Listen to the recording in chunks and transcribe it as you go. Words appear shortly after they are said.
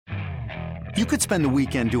You could spend the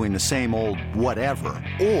weekend doing the same old whatever,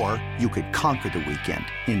 or you could conquer the weekend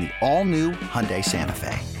in the all-new Hyundai Santa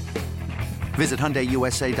Fe. Visit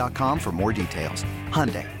HyundaiUSA.com for more details.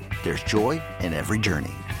 Hyundai, there's joy in every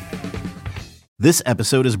journey. This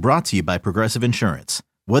episode is brought to you by Progressive Insurance.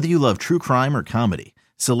 Whether you love true crime or comedy,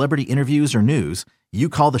 celebrity interviews or news, you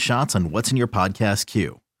call the shots on what's in your podcast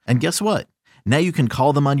queue. And guess what? Now you can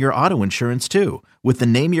call them on your auto insurance too with the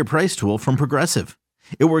Name Your Price tool from Progressive.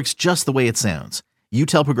 It works just the way it sounds. You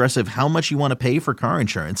tell Progressive how much you want to pay for car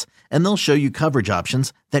insurance, and they'll show you coverage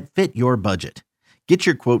options that fit your budget. Get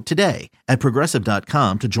your quote today at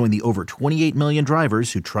Progressive.com to join the over 28 million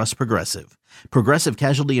drivers who trust Progressive. Progressive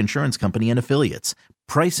Casualty Insurance Company and Affiliates.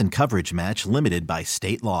 Price and coverage match limited by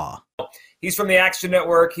state law. He's from the Action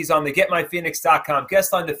Network. He's on the GetMyPhoenix.com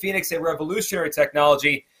guest line. The Phoenix, a revolutionary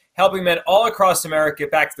technology, helping men all across America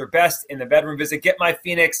get back to their best in the bedroom. Visit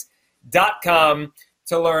GetMyPhoenix.com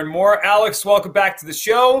to learn more. Alex, welcome back to the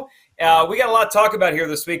show. We got a lot to talk about here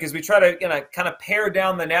this week as we try to kind of pare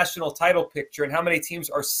down the national title picture and how many teams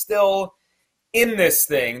are still in this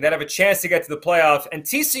thing that have a chance to get to the playoff. And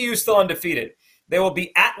TCU is still undefeated. They will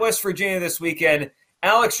be at West Virginia this weekend.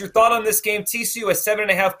 Alex, your thought on this game? TCU a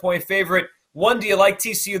 7.5-point favorite. One, do you like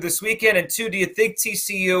TCU this weekend? And two, do you think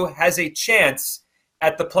TCU has a chance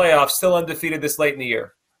at the playoffs, still undefeated this late in the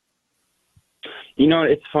year? You know,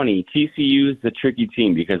 it's funny. TCU is a tricky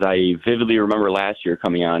team because I vividly remember last year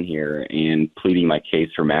coming on here and pleading my case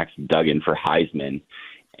for Max Duggan for Heisman.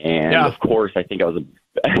 And, Of course, I think I was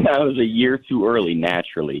a year too early,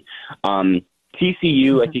 naturally.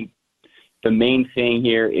 TCU, I think the main thing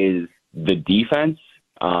here is the defense.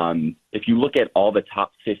 If you look at all the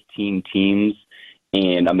top 15 teams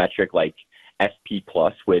in a metric like SP+,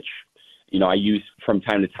 which, I use from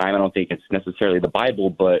time to time, I don't think it's necessarily the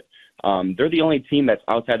Bible, but they're the only team that's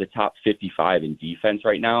outside the top 55 in defense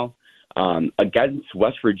right now. Against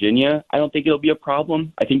West Virginia, I don't think it'll be a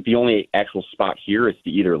problem. I think the only actual spot here is to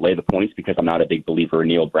either lay the points because I'm not a big believer in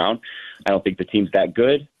Neil Brown. I don't think the team's that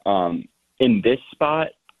good. In this spot,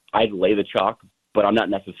 I'd lay the chalk, but I'm not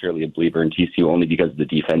necessarily a believer in TCU only because of the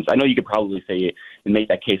defense. I know you could probably say and make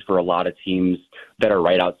that case for a lot of teams that are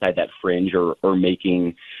right outside that fringe or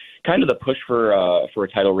making kind of the push for a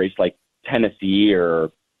title race like Tennessee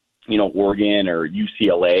or Oregon or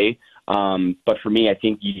UCLA. But for me, I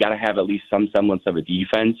think you got to have at least some semblance of a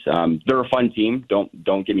defense. They're a fun team.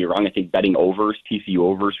 Don't get me wrong. I think betting overs, TCU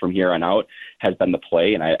overs from here on out has been the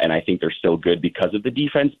play. And I think they're still good because of the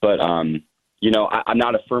defense. But, I'm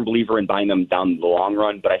not a firm believer in buying them down the long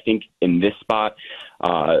run. But I think in this spot,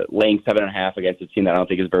 laying 7.5 against a team that I don't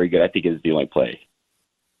think is very good, I think is the only play.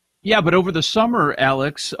 Yeah, but over the summer,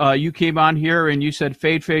 Alex, you came on here and you said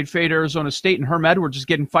fade Arizona State, and Herm Edwards is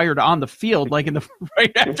getting fired on the field like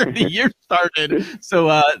right after the year started.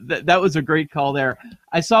 So that was a great call there.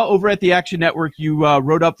 I saw over at the Action Network you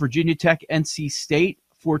wrote up Virginia Tech, NC State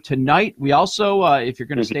for tonight. We also, if you're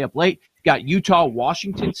going to stay up late, got Utah,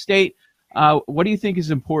 Washington State. What do you think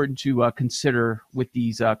is important to consider with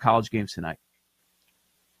these college games tonight?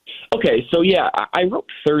 Okay, so I wrote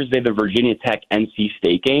Thursday the Virginia Tech NC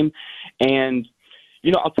State game, and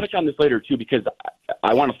I'll touch on this later too because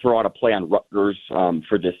I want to throw out a play on Rutgers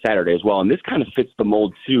for this Saturday as well, and this kind of fits the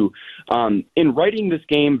mold too. In writing this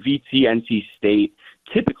game, VT NC State,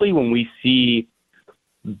 typically when we see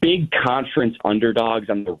big conference underdogs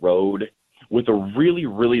on the road with a really,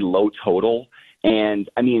 really low total. And,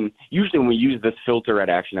 usually when we use this filter at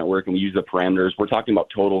Action Network and we use the parameters, we're talking about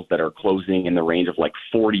totals that are closing in the range of like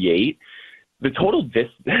 48. The total this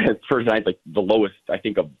for tonight, like the lowest, I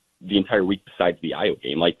think, of the entire week besides the Iowa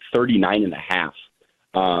game, like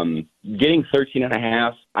 39.5. Getting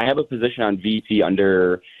 13.5, I have a position on VT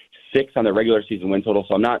under 6 on the regular season win total,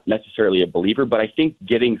 so I'm not necessarily a believer, but I think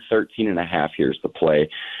getting 13.5 here is the play.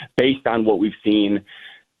 Based on what we've seen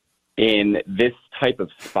in this type of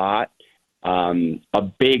spot, a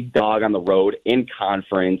big dog on the road in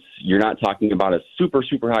conference. You're not talking about a super,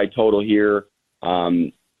 super high total here.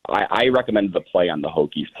 I recommend the play on the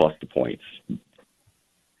Hokies plus the points.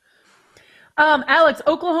 Alex,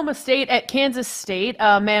 Oklahoma State at Kansas State.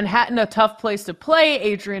 Manhattan, a tough place to play.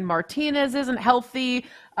 Adrian Martinez isn't healthy.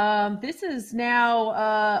 This is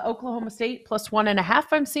now Oklahoma State plus 1.5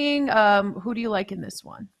 I'm seeing. Who do you like in this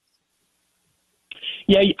one?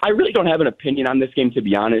 Yeah, I really don't have an opinion on this game, to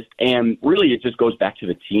be honest. And really, it just goes back to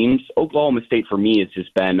the teams. Oklahoma State, for me, has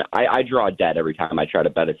just been I draw a dead every time I try to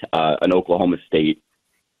bet an Oklahoma State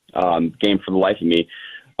game for the life of me.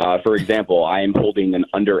 For example, I am holding an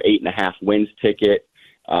under 8.5 wins ticket.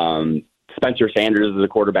 Spencer Sanders is a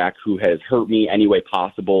quarterback who has hurt me any way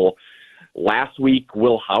possible. Last week,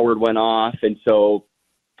 Will Howard went off, and so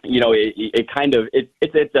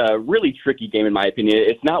it's a really tricky game in my opinion.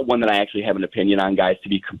 It's not one that I actually have an opinion on, guys, to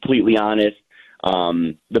be completely honest.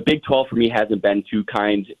 The Big 12 for me hasn't been too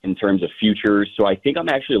kind in terms of futures, so I think I'm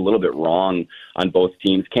actually a little bit wrong on both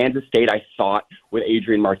teams. Kansas State, I thought with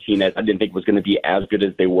Adrian Martinez, I didn't think was going to be as good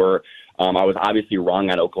as they were. I was obviously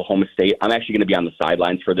wrong on Oklahoma State. I'm actually going to be on the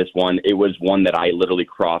sidelines for this one. It was one that I literally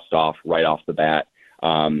crossed off right off the bat.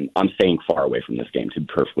 I'm staying far away from this game, to be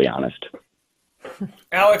perfectly honest.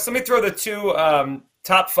 Alex, let me throw the two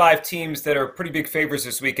top 5 teams that are pretty big favorites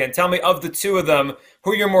this weekend. Tell me, of the two of them,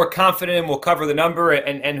 who you're more confident in will cover the number,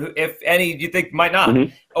 and who, if any, you think might not.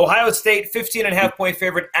 Mm-hmm. Ohio State, 15.5-point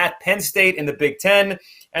favorite at Penn State in the Big Ten.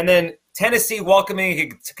 And then Tennessee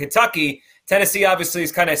welcoming Kentucky. Tennessee obviously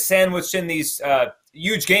is kind of sandwiched in these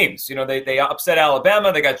huge games. They upset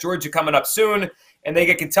Alabama. They got Georgia coming up soon, and they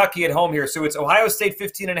get Kentucky at home here. So it's Ohio State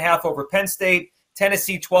 15.5 over Penn State,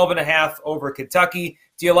 Tennessee 12.5 over Kentucky.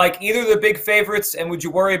 Do you like either of the big favorites, and would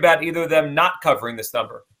you worry about either of them not covering this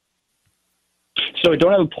number? So I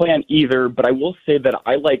don't have a play on either, but I will say that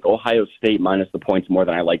I like Ohio State minus the points more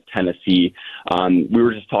than I like Tennessee. We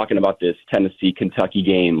were just talking about this Tennessee-Kentucky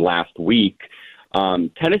game last week.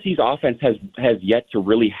 Tennessee's offense has yet to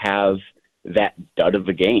really have that dud of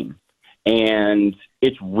a game. And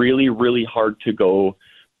it's really, really hard to go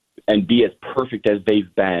and be as perfect as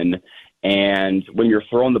they've been. And when you're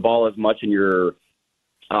throwing the ball as much and you're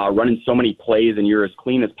running so many plays and you're as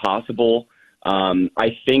clean as possible,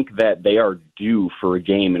 I think that they are due for a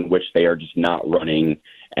game in which they are just not running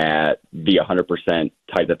at the 100%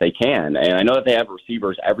 type that they can. And I know that they have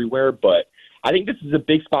receivers everywhere, but I think this is a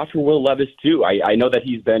big spot for Will Levis too. I know that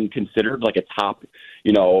he's been considered like a top,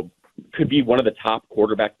 could be one of the top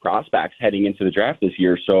quarterback prospects heading into the draft this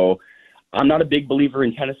year. So I'm not a big believer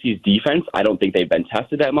in Tennessee's defense. I don't think they've been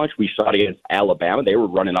tested that much. We saw it against Alabama. They were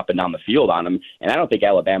running up and down the field on them, and I don't think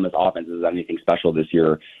Alabama's offense is anything special this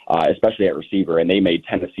year, especially at receiver, and they made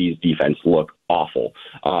Tennessee's defense look awful.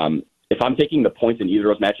 If I'm taking the points in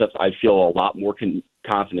either of those matchups, I feel a lot more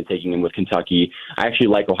confident taking them with Kentucky. I actually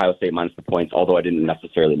like Ohio State minus the points, although I didn't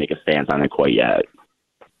necessarily make a stance on it quite yet.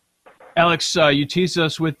 Alex, you teased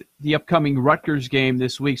us with the upcoming Rutgers game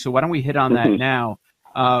this week, so why don't we hit on that now?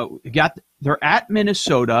 They're at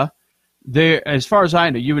Minnesota. As far as I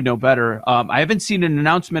know, you would know better. I haven't seen an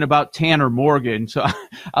announcement about Tanner Morgan, so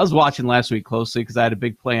I was watching last week closely because I had a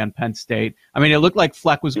big play on Penn State. I mean, it looked like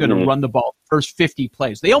Fleck was going to run the ball first 50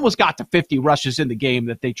 plays. They almost got to 50 rushes in the game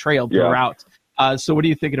that they trailed throughout. So what are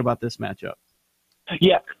you thinking about this matchup?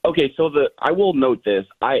 Yeah. Okay. So I will note this.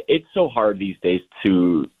 It's so hard these days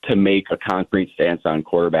to make a concrete stance on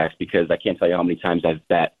quarterbacks because I can't tell you how many times I've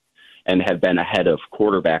bet and have been ahead of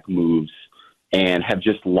quarterback moves and have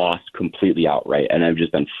just lost completely outright, and I've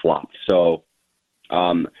just been flopped. So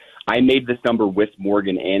I made this number with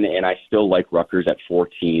Morgan in, and I still like Rutgers at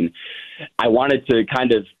 14. I wanted to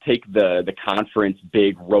kind of take the conference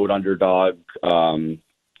big road underdog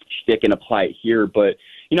shtick and apply it here, but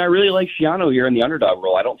I really like Schiano here in the underdog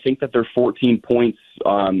role. I don't think that they're 14 points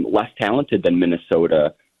less talented than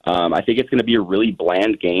Minnesota. I think it's going to be a really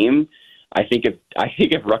bland game. I think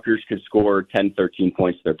if Rutgers could score 10, 13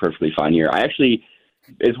 points, they're perfectly fine here.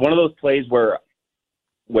 It's one of those plays where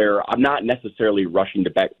I'm not necessarily rushing to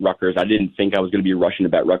bet Rutgers. I didn't think I was going to be rushing to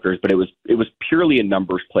bet Rutgers, but it was purely a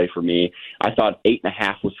numbers play for me. I thought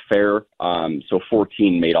 8.5 was fair, so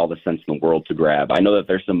 14 made all the sense in the world to grab. I know that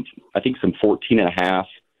there's some 14.5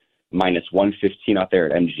 minus 115 out there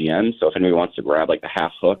at MGM. So if anybody wants to grab like the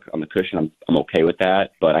half hook on the cushion, I'm okay with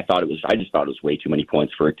that. But I just thought it was way too many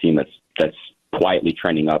points for a team that's quietly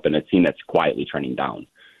trending up and a team that's quietly trending down.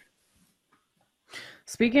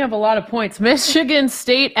 Speaking of a lot of points, Michigan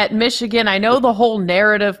State at Michigan. I know the whole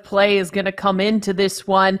narrative play is going to come into this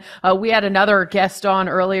one. We had another guest on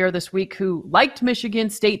earlier this week who liked Michigan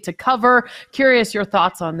State to cover. Curious your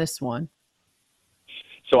thoughts on this one.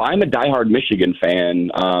 So I'm a diehard Michigan fan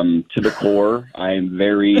to the core. I'm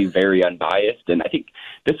very, very unbiased. And I think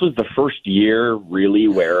this was the first year really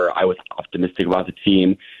where I was optimistic about the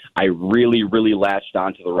team. I really, really latched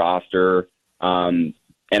onto the roster.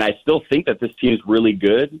 And I still think that this team is really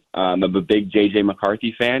good. I'm a big J.J.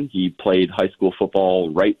 McCarthy fan. He played high school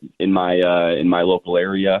football right in my local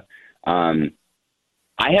area. I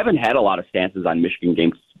haven't had a lot of stances on Michigan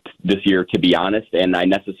games this year, to be honest, and I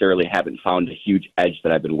necessarily haven't found a huge edge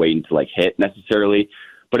that I've been waiting to hit necessarily.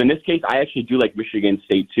 But in this case, I actually do like Michigan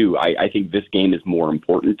State too. I think this game is more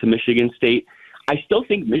important to Michigan State. I still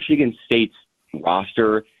think Michigan State's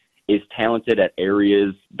roster is talented at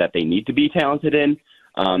areas that they need to be talented in.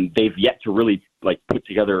 They've yet to really put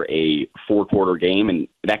together a 4-quarter game, and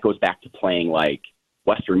that goes back to playing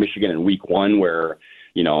Western Michigan in week 1, where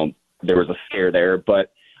there was a scare there.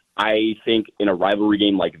 But I think in a rivalry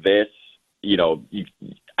game like this,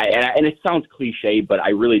 and it sounds cliche, but I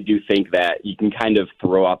really do think that you can kind of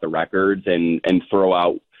throw out the records and throw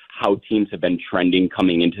out how teams have been trending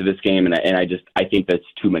coming into this game. And I think that's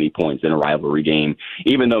too many points in a rivalry game,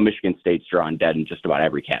 even though Michigan State's drawn dead in just about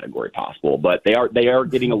every category possible. But they are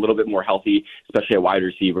getting a little bit more healthy, especially at wide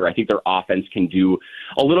receiver. I think their offense can do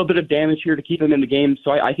a little bit of damage here to keep them in the game.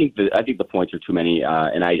 So I think the points are too many,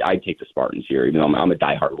 and I'd take the Spartans here, even though I'm a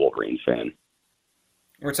diehard Wolverines fan.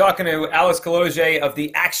 We're talking to Alex Kaloje of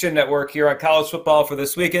the Action Network here on college football for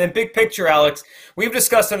this week. And in big picture, Alex, we've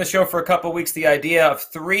discussed on the show for a couple of weeks the idea of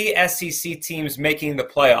 3 SEC teams making the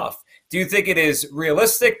playoff. Do you think it is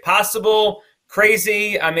realistic, possible,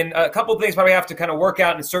 crazy? I mean, a couple of things probably have to kind of work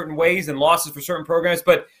out in certain ways and losses for certain programs.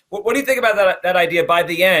 But what do you think about that idea by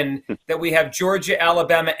the end that we have Georgia,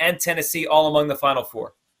 Alabama, and Tennessee all among the Final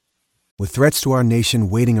Four? With threats to our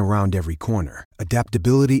nation waiting around every corner,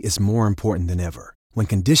 adaptability is more important than ever. When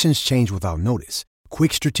conditions change without notice,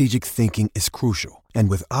 quick strategic thinking is crucial. And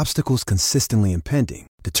with obstacles consistently impending,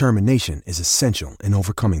 determination is essential in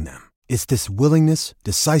overcoming them. It's this willingness,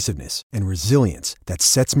 decisiveness, and resilience that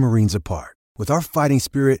sets Marines apart. With our fighting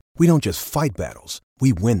spirit, we don't just fight battles,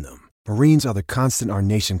 we win them. Marines are the constant our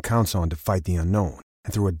nation counts on to fight the unknown.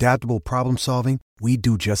 And through adaptable problem solving, we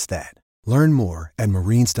do just that. Learn more at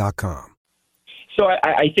marines.com. So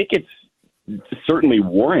I think it's certainly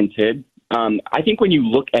warranted. I think when you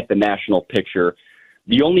look at the national picture,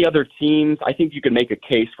 the only other teams, I think you can make a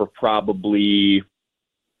case for probably,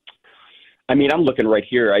 I'm looking right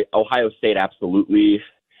here. Ohio State, absolutely.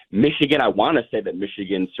 Michigan, I want to say that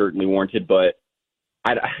Michigan certainly warranted, but,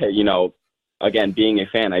 again, being a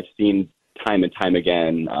fan, I've seen time and time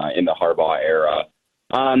again in the Harbaugh era.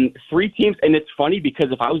 3 teams, and it's funny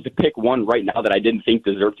because if I was to pick one right now that I didn't think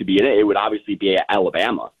deserved to be in it, it would obviously be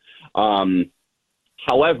Alabama.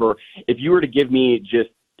 However, if you were to give me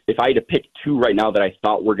if I had to pick 2 right now that I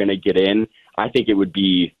thought were going to get in, I think it would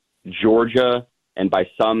be Georgia and by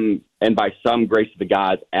some grace of the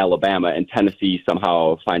gods, Alabama, and Tennessee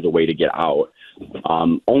somehow finds a way to get out.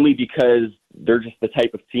 Only because they're just the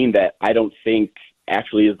type of team that I don't think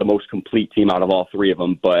actually is the most complete team out of all 3 of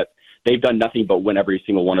them, but they've done nothing but win every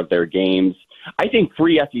single one of their games. I think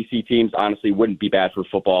 3 SEC teams, honestly, wouldn't be bad for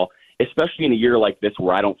football, especially in a year like this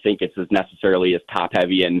where I don't think it's as necessarily as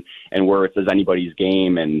top-heavy and where it's as anybody's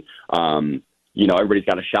game. And, everybody's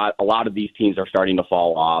got a shot. A lot of these teams are starting to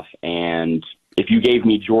fall off. And if you gave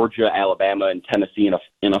me Georgia, Alabama, and Tennessee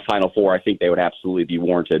in a Final Four, I think they would absolutely be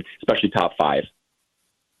warranted, especially top 5.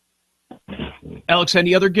 Alex,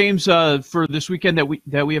 any other games for this weekend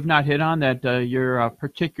that we have not hit on that you're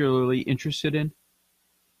particularly interested in?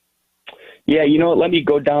 Yeah, let me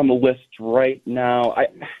go down the list right now.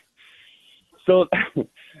 So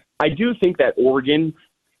I do think that Oregon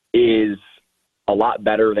is a lot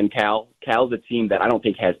better than Cal. Cal's a team that I don't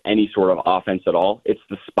think has any sort of offense at all. It's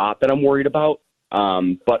the spot that I'm worried about.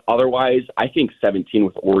 But otherwise, I think 17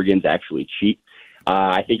 with Oregon's actually cheap.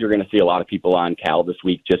 I think you're going to see a lot of people on Cal this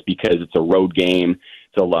week just because it's a road game.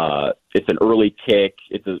 It's an early kick.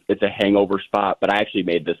 It's a hangover spot. But I actually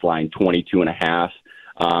made this line 22.5.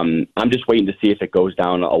 I'm just waiting to see if it goes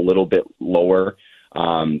down a little bit lower.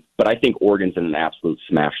 But I think Oregon's in an absolute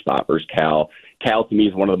smash spot versus Cal. Cal, to me,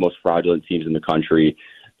 is one of the most fraudulent teams in the country.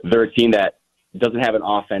 They're a team that doesn't have an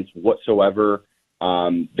offense whatsoever.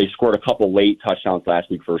 They scored a couple late touchdowns last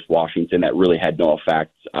week versus Washington that really had no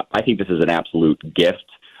effect. I think this is an absolute gift.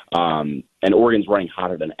 And Oregon's running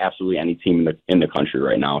hotter than absolutely any team in the country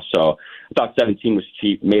right now. So I thought 17 was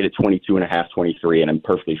cheap, made it 22.5, 23, and I'm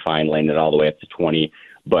perfectly fine laying it all the way up to 20.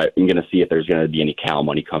 But I'm going to see if there's going to be any Cal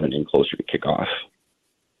money coming in closer to kickoff.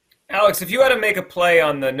 Alex, if you had to make a play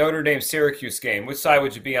on the Notre Dame-Syracuse game, which side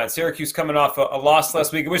would you be on? Syracuse coming off a loss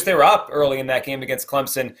last week. I wish they were up early in that game against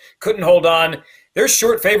Clemson. Couldn't hold on. They're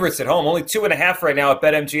short favorites at home, only 2.5 right now at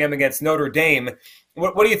BetMGM against Notre Dame.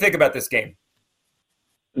 What do you think about this game?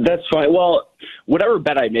 That's fine. Well, whatever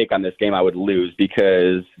bet I make on this game, I would lose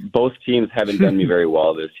because both teams haven't done me very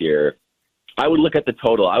well this year. I would look at the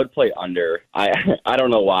total. I would play under. I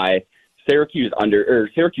don't know why. Syracuse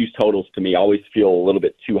totals to me always feel a little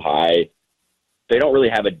bit too high. They don't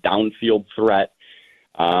really have a downfield threat.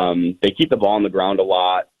 They keep the ball on the ground a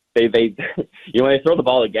lot. They when they throw the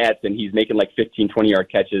ball at Gadsden, he's making like 15,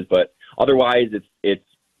 20-yard catches, but otherwise it's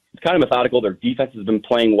kind of methodical. Their defense has been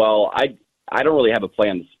playing well. I don't really have a play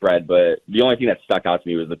on the spread, but the only thing that stuck out to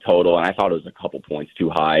me was the total, and I thought it was a couple points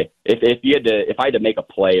too high. If I had to make a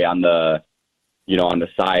play on the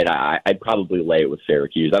side, I'd probably lay it with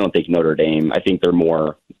Syracuse. I don't think Notre Dame. I think they're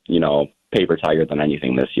more, paper tiger than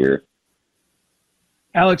anything this year.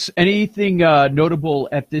 Alex, anything notable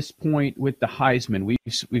at this point with the Heisman?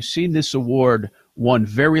 We've seen this award won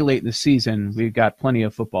very late in the season. We've got plenty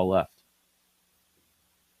of football left.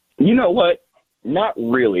 You know what? Not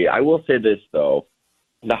really. I will say this, though.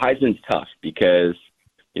 The Heisman's tough because,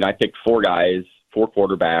 I picked 4 guys, 4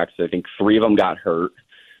 quarterbacks. I think 3 of them got hurt.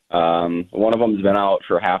 One of them's been out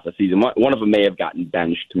for half a season. One of them may have gotten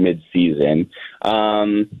benched mid-season.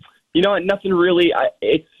 Nothing really.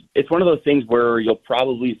 It's one of those things where you'll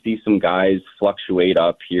probably see some guys fluctuate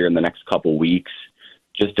up here in the next couple weeks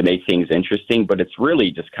just to make things interesting, but it's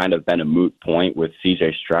really just kind of been a moot point with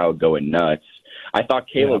C.J. Stroud going nuts. I thought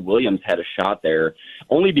Caleb Williams had a shot there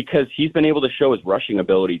only because he's been able to show his rushing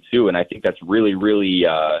ability too, and I think that's really, really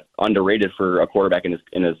underrated for a quarterback in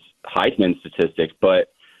his Heisman statistics.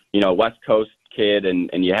 But, West Coast kid, and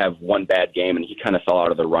you have one bad game, and he kind of fell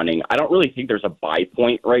out of the running. I don't really think there's a buy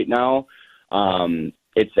point right now.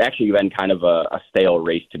 It's actually been kind of a stale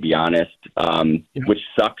race, to be honest, which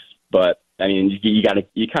sucks. But, you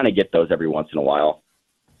kind of get those every once in a while.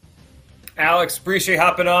 Alex, appreciate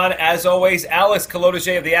hopping on. As always, Alex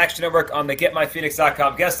Kolodije of the Action Network on the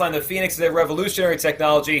GetMyPhoenix.com guest line. The Phoenix is a revolutionary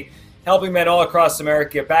technology helping men all across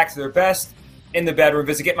America get back to their best in the bedroom.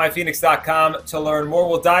 Visit GetMyPhoenix.com to learn more.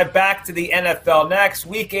 We'll dive back to the NFL next.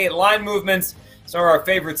 Week 8 line movements, some of our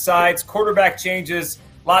favorite sides, quarterback changes,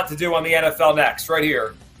 a lot to do on the NFL next, right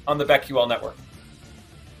here on the BetQL Network.